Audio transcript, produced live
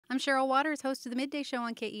I'm Cheryl Waters, host of the Midday Show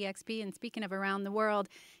on KEXP. And speaking of around the world,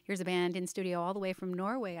 here's a band in studio all the way from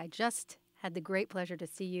Norway. I just had the great pleasure to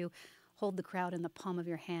see you hold the crowd in the palm of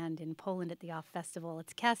your hand in Poland at the Off Festival.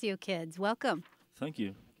 It's Casiokids. Welcome. Thank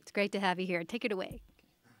you. It's great to have you here. Take it away.